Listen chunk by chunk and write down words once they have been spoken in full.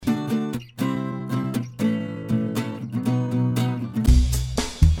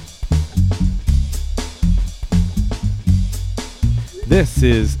This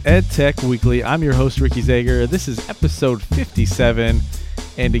is EdTech Weekly. I'm your host, Ricky Zager. This is episode 57.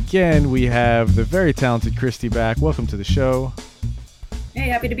 And again, we have the very talented Christy back. Welcome to the show. Hey,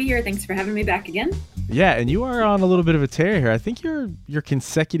 happy to be here. Thanks for having me back again. Yeah, and you are on a little bit of a tear here. I think your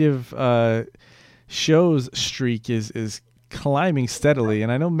consecutive shows streak is climbing steadily.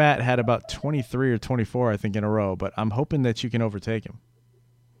 And I know Matt had about 23 or 24, I think, in a row. But I'm hoping that you can overtake him.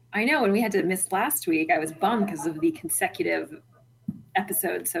 I know. When we had to miss last week, I was bummed because of the consecutive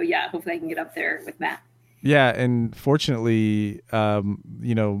episode. So yeah, hopefully I can get up there with Matt. Yeah, and fortunately,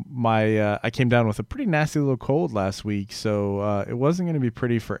 I came down with a pretty nasty little cold last week, so it wasn't going to be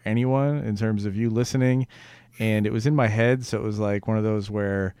pretty for anyone in terms of you listening, and it was in my head, so it was like one of those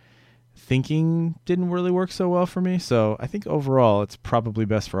where thinking didn't really work so well for me. So I think overall, it's probably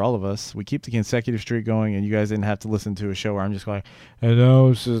best for all of us. We keep the consecutive streak going, and you guys didn't have to listen to a show where I'm just going,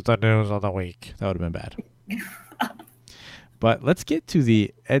 "Hello, this is the news of the week." That would have been bad. But let's get to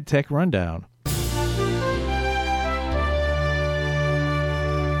the EdTech rundown.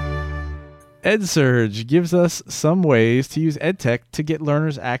 EdSurge gives us some ways to use EdTech to get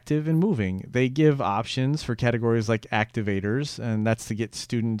learners active and moving. They give options for categories like activators, and that's to get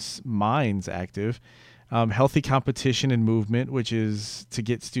students' minds active. Healthy competition and movement, which is to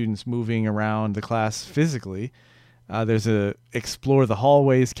get students moving around the class physically. There's a explore the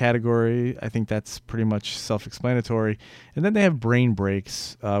hallways category. I think that's pretty much self-explanatory. And then they have brain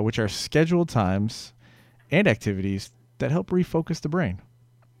breaks, which are scheduled times and activities that help refocus the brain.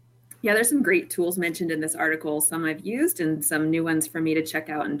 Yeah, there's some great tools mentioned in this article. Some I've used and some new ones for me to check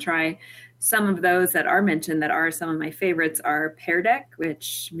out and try. Some of those that are mentioned that are some of my favorites are Pear Deck,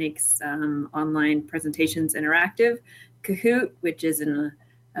 which makes online presentations interactive. Kahoot, which is a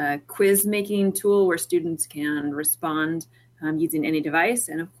quiz-making tool where students can respond using any device.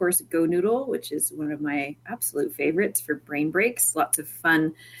 And of course, GoNoodle, which is one of my absolute favorites for brain breaks. Lots of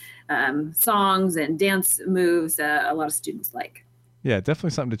fun songs and dance moves a lot of students like. Yeah, definitely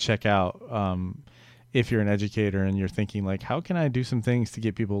something to check out if you're an educator and you're thinking, like, how can I do some things to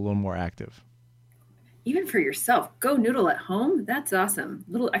get people a little more active? Even for yourself, GoNoodle at home, that's awesome.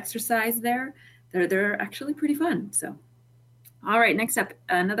 Little exercise there. They're actually pretty fun. So. All right, next up,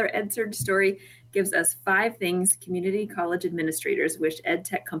 another EdSurge story gives us 5 things community college administrators wish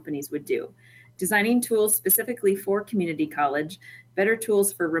EdTech companies would do. Designing tools specifically for community college, better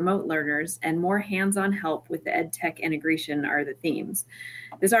tools for remote learners, and more hands-on help with the EdTech integration are the themes.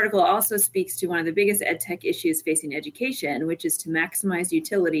 This article also speaks to one of the biggest EdTech issues facing education, which is to maximize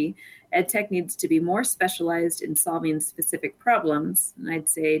utility. EdTech needs to be more specialized in solving specific problems. And I'd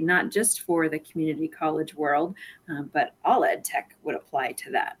say not just for the community college world, but all EdTech would apply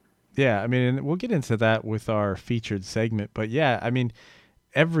to that. Yeah, I mean, we'll get into that with our featured segment. But yeah, I mean,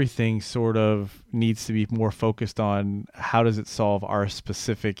 everything sort of needs to be more focused on how does it solve our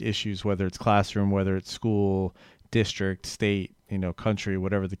specific issues, whether it's classroom, whether it's school, district, state, country,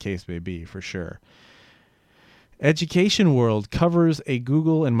 whatever the case may be, for sure. Education World covers a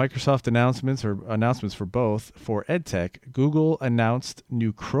Google and Microsoft announcements for both. For EdTech, Google announced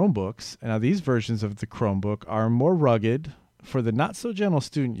new Chromebooks. Now, these versions of the Chromebook are more rugged for the not-so-gentle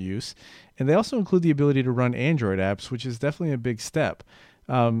student use, and they also include the ability to run Android apps, which is definitely a big step.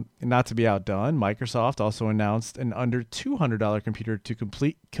 Not to be outdone, Microsoft also announced an under $200 computer to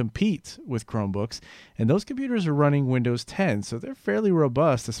compete with Chromebooks, and those computers are running Windows 10, so they're fairly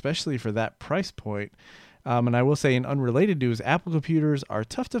robust, especially for that price point. And I will say, in unrelated news, Apple computers are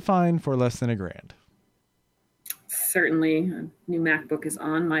tough to find for less than $1,000. Certainly, a new MacBook is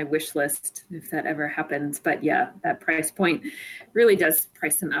on my wish list if that ever happens. But yeah, that price point really does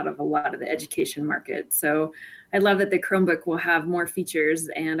price them out of a lot of the education market. So I love that the Chromebook will have more features.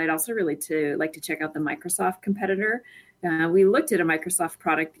 And I'd also really like to check out the Microsoft competitor. We looked at a Microsoft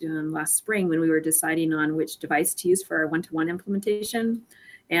product last spring when we were deciding on which device to use for our one-to-one implementation,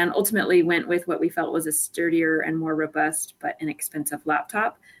 and ultimately went with what we felt was a sturdier and more robust but inexpensive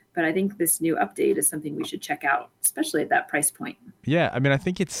laptop. But I think this new update is something we should check out, especially at that price point. Yeah, I mean, I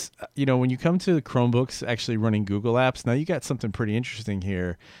think it's, when you come to the Chromebooks actually running Google apps, now you got something pretty interesting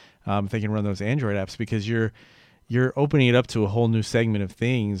here. They can run those Android apps because you're opening it up to a whole new segment of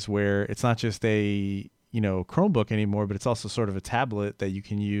things where it's not just a, Chromebook anymore, but it's also sort of a tablet that you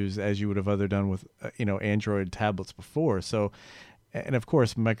can use as you would have other done with, Android tablets before. So, and of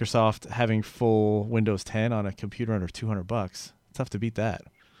course, Microsoft having full Windows 10 on a computer under $200, tough to beat that.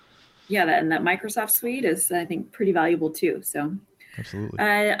 Yeah, and that Microsoft suite is, I think, pretty valuable too. So, absolutely.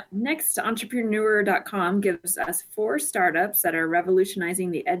 Next, entrepreneur.com gives us 4 startups that are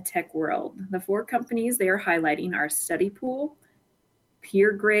revolutionizing the EdTech world. The 4 companies they are highlighting are StudyPool,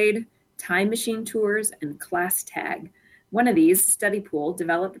 PeerGrade, Time Machine Tours, and ClassTag. One of these, Study Pool,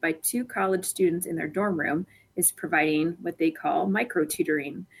 developed by two college students in their dorm room, is providing what they call micro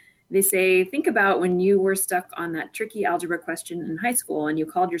tutoring. They say, think about when you were stuck on that tricky algebra question in high school and you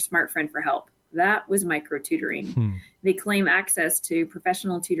called your smart friend for help. That was micro tutoring. They claim access to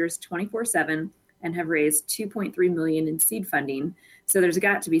professional tutors 24/7 and have raised $2.3 million in seed funding. So there's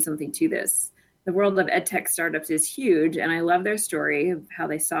got to be something to this. The world of edtech startups is huge, and I love their story of how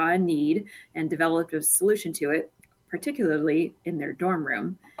they saw a need and developed a solution to it, particularly in their dorm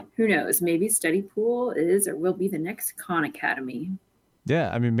room. Who knows? Maybe Study Pool is or will be the next Khan Academy.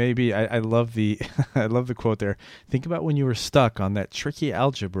 Yeah, I mean, maybe I love the I love the quote there. Think about when you were stuck on that tricky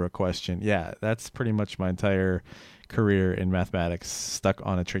algebra question. Yeah, that's pretty much my entire career in mathematics, stuck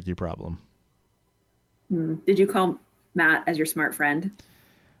on a tricky problem. Did you call Matt as your smart friend?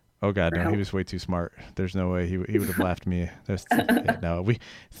 Oh God, no, he was way too smart. There's no way he would have laughed me. No,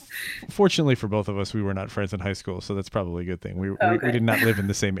 fortunately for both of us, we were not friends in high school, so that's probably a good thing. We did not live in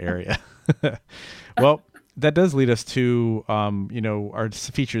the same area. Well, that does lead us to our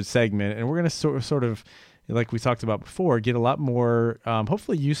featured segment, and we're going to sort of, like we talked about before, get a lot more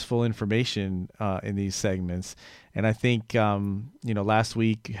hopefully useful information in these segments. And I think last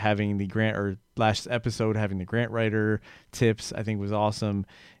week having the grant, or last episode having the grant writer tips, I think was awesome.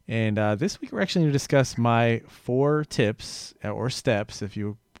 And this week we're actually going to discuss my 4 tips or steps, if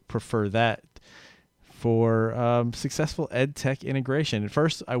you prefer that, for successful EdTech integration. And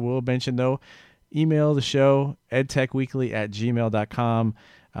first, I will mention though, email the show, edtechweekly@gmail.com.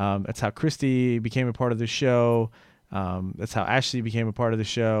 That's how Christy became a part of the show. That's how Ashley became a part of the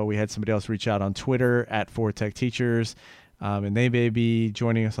show. We had somebody else reach out on Twitter @4techteachers, and they may be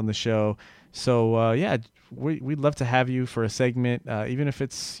joining us on the show. So we'd love to have you for a segment, even if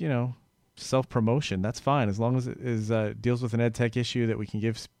it's self-promotion. That's fine, as long as it is deals with an EdTech issue that we can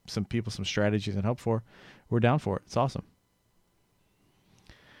give some people some strategies and help for. We're down for it. It's awesome.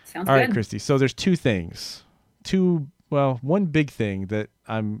 Sounds All good. right, Christy. So there's 2 things. One big thing that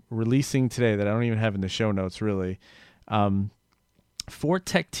I'm releasing today that I don't even have in the show notes, really. 4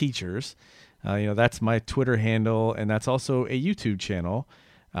 Tech Teachers, that's my Twitter handle, and that's also a YouTube channel.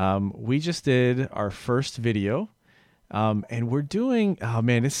 We just did our first video, and we're doing,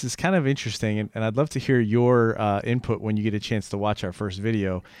 this is kind of interesting, and I'd love to hear your input when you get a chance to watch our first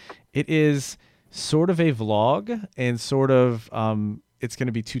video. It is sort of a vlog, and sort of it's going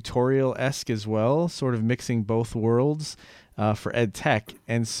to be tutorial-esque as well, sort of mixing both worlds for EdTech.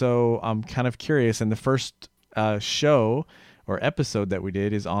 And so I'm kind of curious, and the first show or episode that we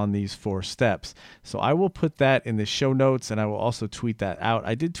did is on these 4 steps. So I will put that in the show notes, and I will also tweet that out.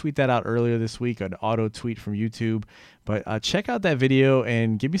 I did tweet that out earlier this week, an auto tweet from YouTube. But check out that video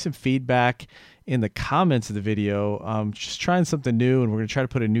and give me some feedback in the comments of the video. Just trying something new, and we're going to try to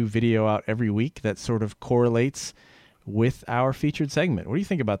put a new video out every week that sort of correlates with our featured segment. What do you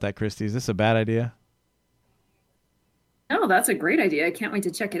think about that, Christy? Is this a bad idea? No, that's a great idea. I can't wait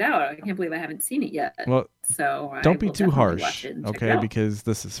to check it out. I can't believe I haven't seen it yet. Well, so don't be too harsh, okay? Because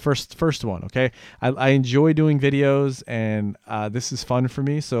this is first one, okay? I enjoy doing videos, and this is fun for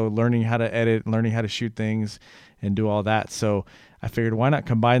me. So learning how to edit, learning how to shoot things, and do all that. So I figured, why not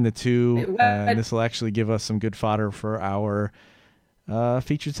combine the two? And this will actually give us some good fodder for our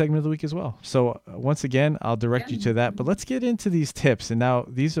featured segment of the week as well. So once again, I'll direct you to that, but let's get into these tips. And now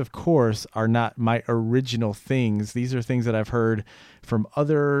these, of course, are not my original things. These are things that I've heard from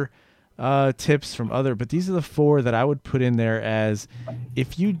other tips from but these are the 4 that I would put in there as,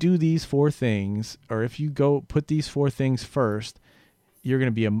 if you do these 4 things, or if you go put these 4 things first, you're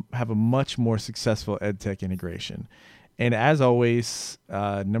going to have a much more successful EdTech integration. And as always,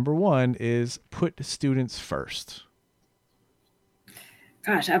 number 1 is put students first.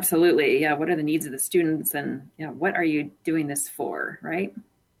 Gosh, absolutely. Yeah. What are the needs of the students, and what are you doing this for? Right.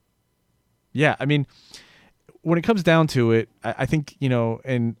 Yeah. I mean, when it comes down to it, I think,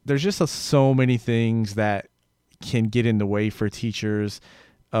 and there's just so many things that can get in the way for teachers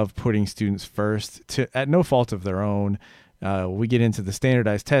of putting students first, at no fault of their own. We get into the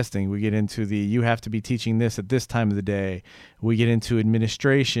standardized testing. We get into you have to be teaching this at this time of the day. We get into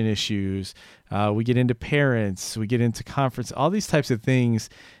administration issues. We get into parents. We get into conference, all these types of things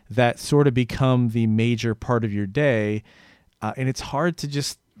that sort of become the major part of your day. And it's hard to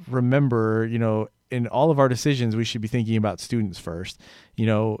just remember, in all of our decisions, we should be thinking about students first,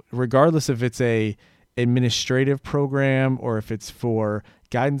 regardless if it's a administrative program or if it's for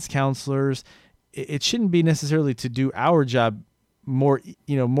guidance counselors. It shouldn't be necessarily to do our job more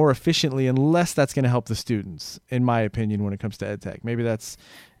efficiently, unless that's going to help the students, in my opinion, when it comes to EdTech. Maybe that's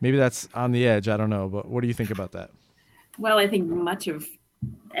on the edge. I don't know. But what do you think about that? Well, I think much of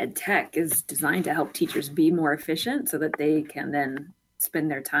ed tech is designed to help teachers be more efficient so that they can then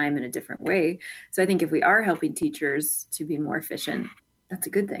spend their time in a different way. So I think if we are helping teachers to be more efficient, that's a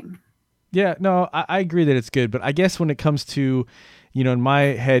good thing. Yeah, no, I agree that it's good, but I guess when it comes to, in my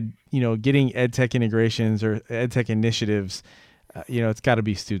head, getting ed tech integrations or ed tech initiatives, it's got to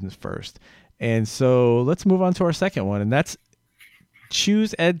be students first. And so let's move on to our second one, and that's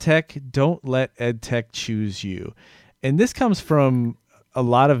choose ed tech. Don't let ed tech choose you. And this comes from a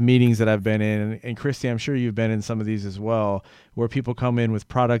lot of meetings that I've been in, and Christy, I'm sure you've been in some of these as well, where people come in with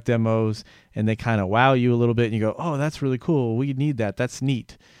product demos and they kind of wow you a little bit, and you go, "Oh, that's really cool. We need that. That's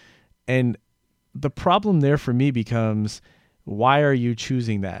neat." And the problem there for me becomes, why are you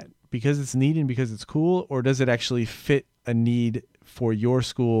choosing that? Because it's neat and because it's cool, or does it actually fit a need for your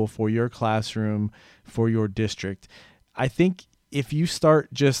school, for your classroom, for your district? I think if you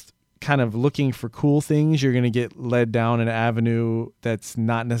start just kind of looking for cool things, you're going to get led down an avenue that's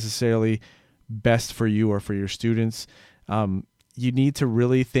not necessarily best for you or for your students. You need to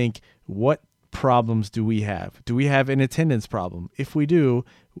really think, what problems do we have? Do we have an attendance problem? If we do,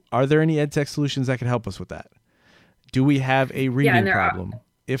 are there any ed tech solutions that can help us with that? Do we have a reading problem?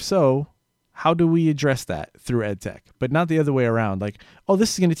 If so, how do we address that through ed tech? But not the other way around. Like, oh,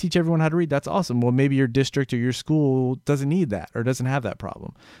 this is going to teach everyone how to read. That's awesome. Well, maybe your district or your school doesn't need that or doesn't have that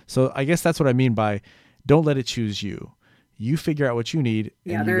problem. So I guess that's what I mean by don't let it choose you. You figure out what you need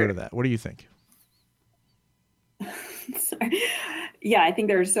and you go to that. What do you think? Sorry. Yeah, I think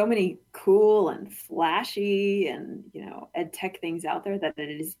there are so many cool and flashy and, ed tech things out there that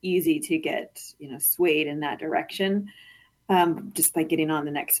it is easy to get, swayed in that direction, just by getting on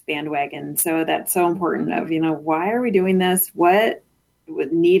the next bandwagon. So that's so important of, why are we doing this? What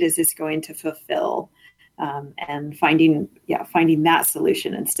need is this going to fulfill? And finding that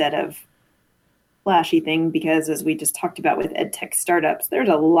solution instead of flashy thing, because as we just talked about with ed tech startups, there's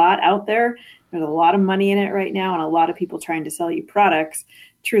a lot out there. There's a lot of money in it right now and a lot of people trying to sell you products.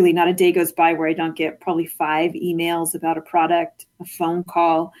 Truly, not a day goes by where I don't get probably 5 emails about a product, a phone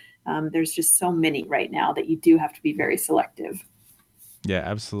call. There's just so many right now that you do have to be very selective. Yeah,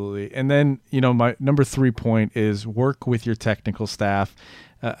 absolutely. And then, my number 3 point is work with your technical staff.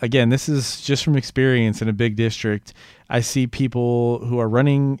 Again, this is just from experience in a big district. I see people who are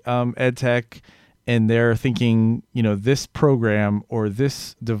running ed tech, and they're thinking, this program or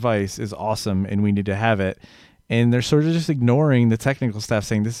this device is awesome and we need to have it. And they're sort of just ignoring the technical staff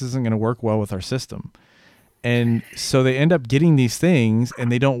saying this isn't going to work well with our system. And so they end up getting these things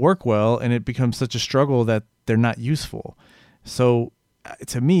and they don't work well, and it becomes such a struggle that they're not useful. So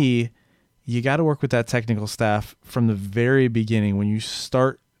to me, you got to work with that technical staff from the very beginning. When you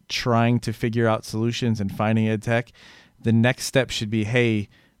start trying to figure out solutions and finding ed tech, the next step should be, hey,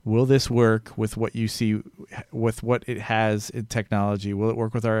 will this work with what you see, with what it has in technology? Will it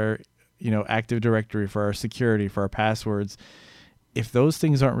work with our, Active Directory, for our security, for our passwords? If those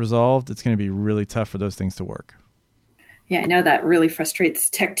things aren't resolved, it's going to be really tough for those things to work. Yeah, I know that really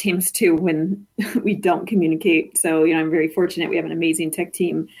frustrates tech teams too when we don't communicate. So, I'm very fortunate. We have an amazing tech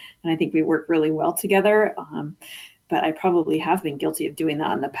team, and I think we work really well together. But I probably have been guilty of doing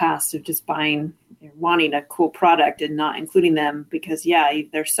that in the past, of just wanting a cool product and not including them because,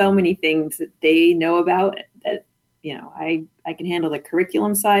 there's so many things that they know about that, I can handle the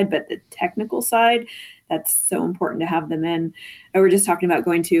curriculum side, but the technical side, that's so important to have them in. And we're just talking about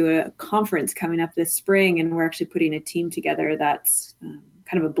going to a conference coming up this spring, and we're actually putting a team together that's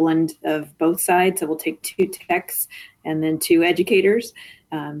kind of a blend of both sides. So we'll take 2 techs and then 2 educators,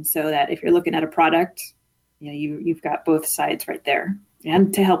 so that if you're looking at a product, you've got both sides right there,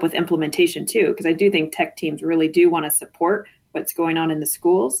 and to help with implementation too, because I do think tech teams really do want to support what's going on in the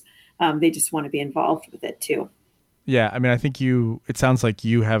schools. They just want to be involved with it too. Yeah, I mean, I think it sounds like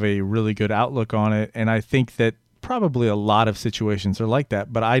you have a really good outlook on it, and I think that probably a lot of situations are like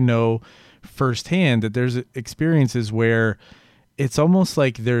that, but I know firsthand that there's experiences where it's almost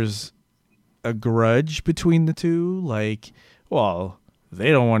like there's a grudge between the two, like, well, they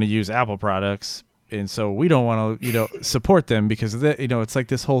don't want to use Apple products, and so we don't want to, support them because of that. It's like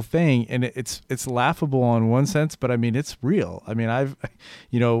this whole thing, and it's laughable on one sense, but I mean, it's real. I mean, I've,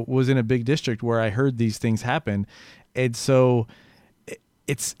 was in a big district where I heard these things happen. And so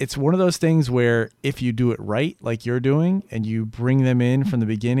it's one of those things where if you do it right, like you're doing, and you bring them in from the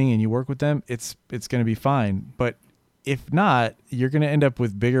beginning and you work with them, it's going to be fine. But if not, you're going to end up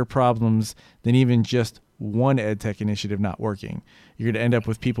with bigger problems than even just one ed tech initiative not working. You're going to end up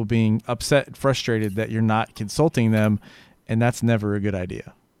with people being upset, frustrated that you're not consulting them, and that's never a good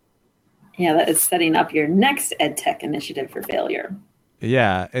idea. Yeah, that is setting up your next ed tech initiative for failure.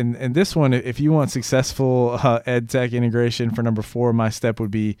 Yeah, and this one, if you want successful ed tech integration, for number 4, my step would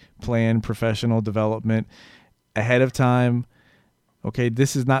be plan professional development ahead of time. Okay,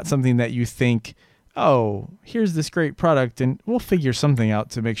 this is not something that you think, oh, here's this great product and we'll figure something out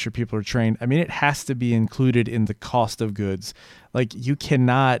to make sure people are trained. I mean, it has to be included in the cost of goods. Like, you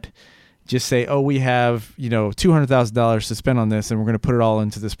cannot just say, oh, we have, $200,000 to spend on this and we're going to put it all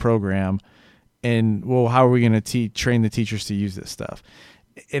into this program. And, well, how are we going to train the teachers to use this stuff?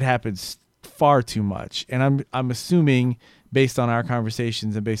 It happens far too much. And I'm assuming, based on our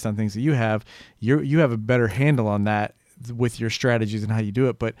conversations and based on things that you have a better handle on that with your strategies and how you do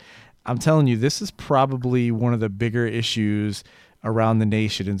it. But I'm telling you, this is probably one of the bigger issues around the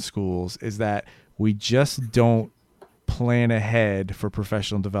nation in schools, is that we just don't plan ahead for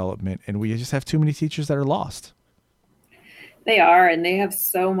professional development. And we just have too many teachers that are lost. They are, and they have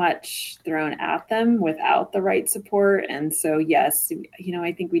so much thrown at them without the right support. And so, yes,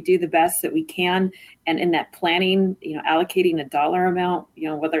 I think we do the best that we can. And in that planning, allocating a dollar amount,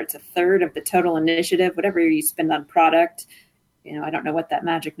 whether it's a third of the total initiative, whatever you spend on product, I don't know what that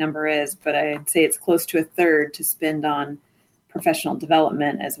magic number is, but I'd say it's close to a third to spend on professional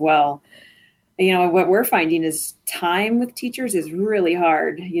development as well. What we're finding is time with teachers is really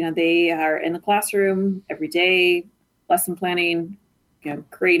hard. They are in the classroom every day, lesson planning,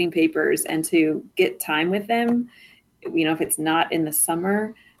 creating papers, and to get time with them, if it's not in the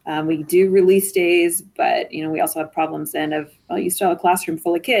summer, we do release days, but, we also have problems then of, well, you still have a classroom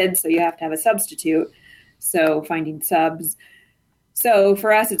full of kids, so you have to have a substitute. So finding subs. So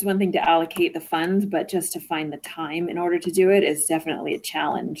for us, it's one thing to allocate the funds, but just to find the time in order to do it is definitely a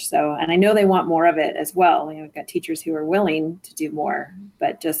challenge. So, and I know they want more of it as well. We've got teachers who are willing to do more,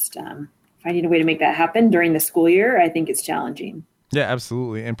 but just, finding a way to make that happen during the school year, I think it's challenging. Yeah,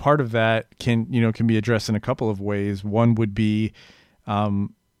 absolutely. And part of that can be addressed in a couple of ways. One would be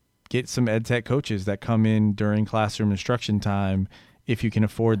get some ed tech coaches that come in during classroom instruction time. If you can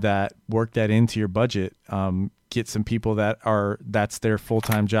afford that, work that into your budget. Get some people that's their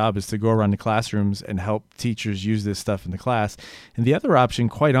full-time job, is to go around the classrooms and help teachers use this stuff in the class. And the other option,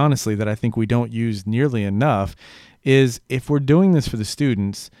 quite honestly, that I think we don't use nearly enough is, if we're doing this for the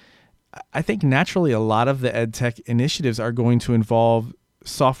students, I think naturally a lot of the ed tech initiatives are going to involve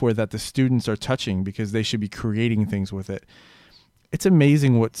software that the students are touching, because they should be creating things with it. It's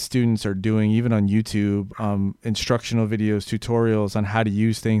amazing what students are doing, even on YouTube, instructional videos, tutorials on how to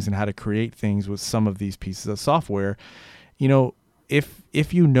use things and how to create things with some of these pieces of software.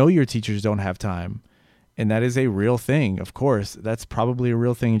 If your teachers don't have time, and that is a real thing, of course, that's probably a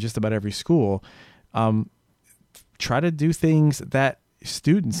real thing in just about every school, try to do things that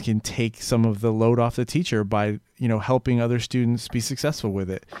students can take some of the load off the teacher by, helping other students be successful with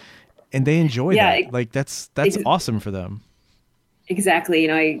it. And they enjoy that. Like, that's awesome for them. Exactly.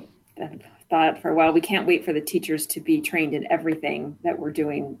 I thought for a while, we can't wait for the teachers to be trained in everything that we're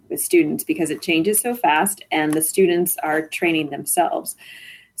doing with students, because it changes so fast and the students are training themselves.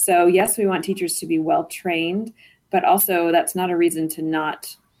 So yes, we want teachers to be well trained, but also that's not a reason to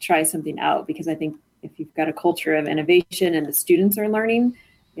not try something out, because I think if you've got a culture of innovation and the students are learning,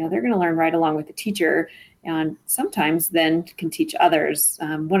 they're going to learn right along with the teacher, and sometimes then can teach others.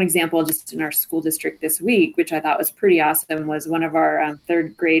 One example just in our school district this week, which I thought was pretty awesome, was one of our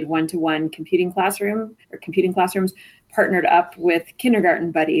third grade one-to-one computing classrooms partnered up with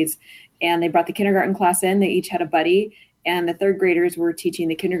kindergarten buddies, and they brought the kindergarten class in. They each had a buddy, and the third graders were teaching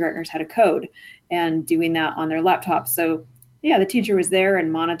the kindergartners how to code and doing that on their laptops. So yeah, the teacher was there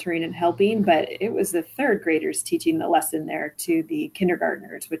and monitoring and helping, but it was the third graders teaching the lesson there to the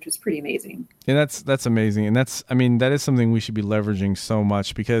kindergartners, which was pretty amazing. And that's amazing. And that is something we should be leveraging so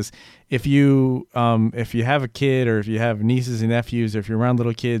much, because if you have a kid, or if you have nieces and nephews, or if you're around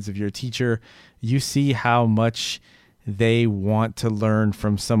little kids, if you're a teacher, you see how much they want to learn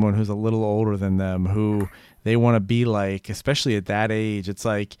from someone who's a little older than them, who they want to be like, especially at that age. It's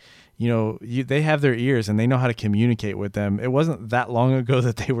like, they have their ears and they know how to communicate with them. It wasn't that long ago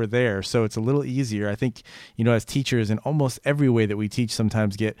that they were there, so it's a little easier. I think, as teachers, in almost every way that we teach,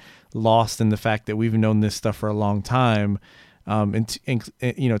 sometimes get lost in the fact that we've known this stuff for a long time, and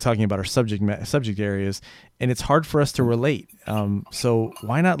talking about our subject areas, and it's hard for us to relate. So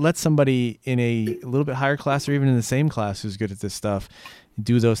why not let somebody in a little bit higher class, or even in the same class, who's good at this stuff,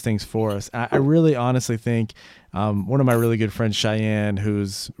 do those things for us? I really honestly think one of my really good friends, Cheyenne,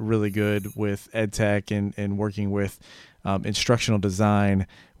 who's really good with ed tech and working with instructional design,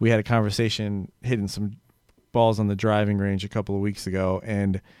 we had a conversation hitting some balls on the driving range a couple of weeks ago,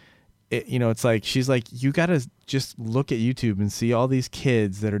 and it's like, she's like, you got to just look at YouTube and see all these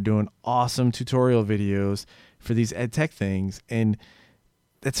kids that are doing awesome tutorial videos for these ed tech things, and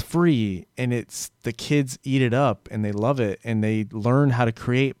that's free, and it's the kids eat it up and they love it and they learn how to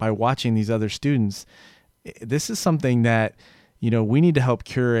create by watching these other students. This is something that, we need to help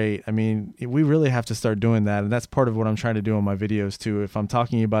curate. I mean, we really have to start doing that. And that's part of what I'm trying to do in my videos too. If I'm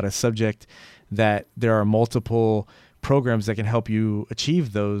talking about a subject that there are multiple programs that can help you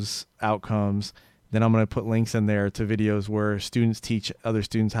achieve those outcomes, then I'm going to put links in there to videos where students teach other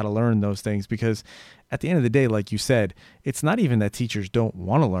students how to learn those things. Because at the end of the day, like you said, it's not even that teachers don't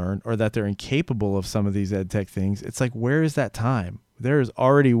want to learn or that they're incapable of some of these ed tech things. It's like, where is that time? There's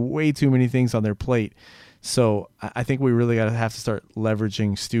already way too many things on their plate. So I think we really have to start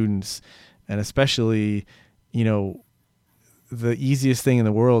leveraging students, and especially, the easiest thing in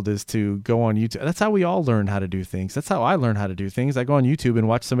the world is to go on YouTube. That's how we all learn how to do things. That's how I learn how to do things. I go on YouTube and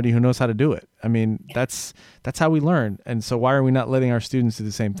watch somebody who knows how to do it. I mean, that's how we learn. And so why are we not letting our students do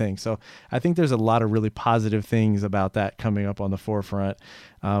the same thing? So I think there's a lot of really positive things about that coming up on the forefront,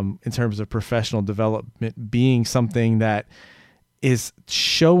 in terms of professional development being something that is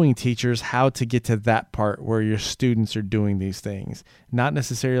showing teachers how to get to that part where your students are doing these things. Not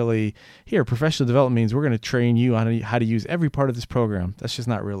necessarily, here, professional development means we're going to train you on how to use every part of this program. That's just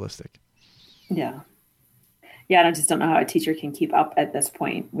not realistic. Yeah. Yeah, and I just don't know how a teacher can keep up at this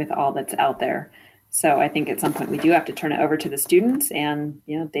point with all that's out there. So I think at some point we do have to turn it over to the students, and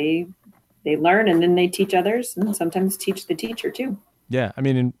they learn and then they teach others, and sometimes teach the teacher too. Yeah, I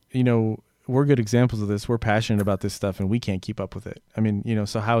mean, we're good examples of this. We're passionate about this stuff and we can't keep up with it. I mean,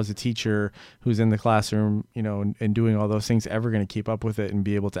 so how is a teacher who's in the classroom, and doing all those things ever going to keep up with it and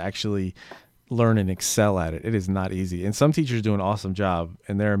be able to actually learn and excel at it? It is not easy. And some teachers do an awesome job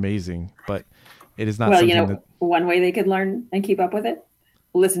and they're amazing, but it is not something one way they could learn and keep up with it,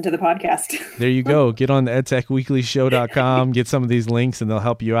 listen to the podcast. There you go. Get on the edtechweeklyshow.com, get some of these links and they'll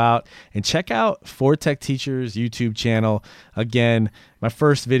help you out. And check out 4Tech Teachers YouTube channel. Again, my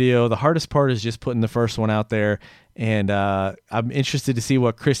first video, the hardest part is just putting the first one out there. And I'm interested to see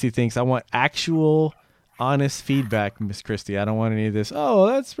what Christy thinks. I want actual, honest feedback, Miss Christy. I don't want any of this, oh,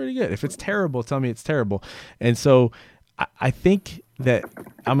 that's pretty good. If it's terrible, tell me it's terrible. And so I think that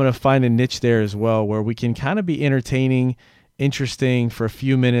I'm going to find a niche there as well where we can kind of be entertaining, interesting for a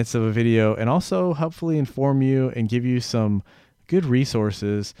few minutes of a video, and also hopefully inform you and give you some good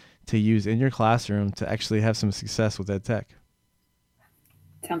resources to use in your classroom to actually have some success with ed tech.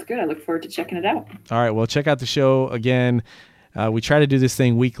 Sounds good. I look forward to checking it out. All right. Well, check out the show again. We try to do this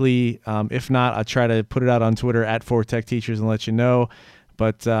thing weekly. If not, I'll try to put it out on Twitter at 4Tech Teachers and let you know.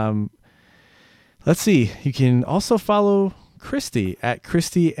 But let's see. You can also follow Christy at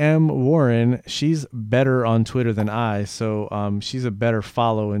Christy M. Warren. She's better on Twitter than I, so she's a better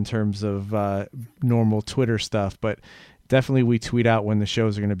follow in terms of normal Twitter stuff, but definitely we tweet out when the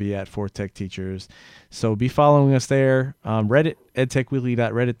shows are going to be at 4Tech Teachers. So be following us there. Reddit,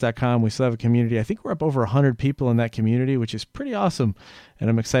 edtechweekly.reddit.com. We still have a community. I think we're up over 100 people in that community, which is pretty awesome,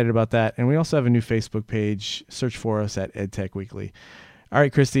 and I'm excited about that. And we also have a new Facebook page. Search for us at EdTech Weekly. All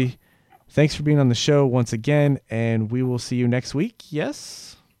right, Christy. Thanks for being on the show once again, and we will see you next week.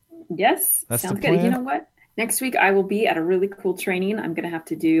 Yes? Yes. That's sounds the plan. Good. You know what? Next week, I will be at a really cool training. I'm going to have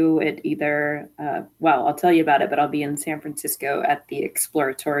to do it either, I'll tell you about it, but I'll be in San Francisco at the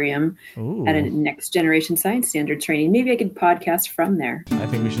Exploratorium at a Next Generation Science Standard training. Maybe I could podcast from there. I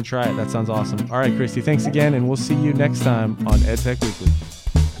think we should try it. That sounds awesome. All right, Christy, thanks again, and we'll see you next time on EdTech Weekly.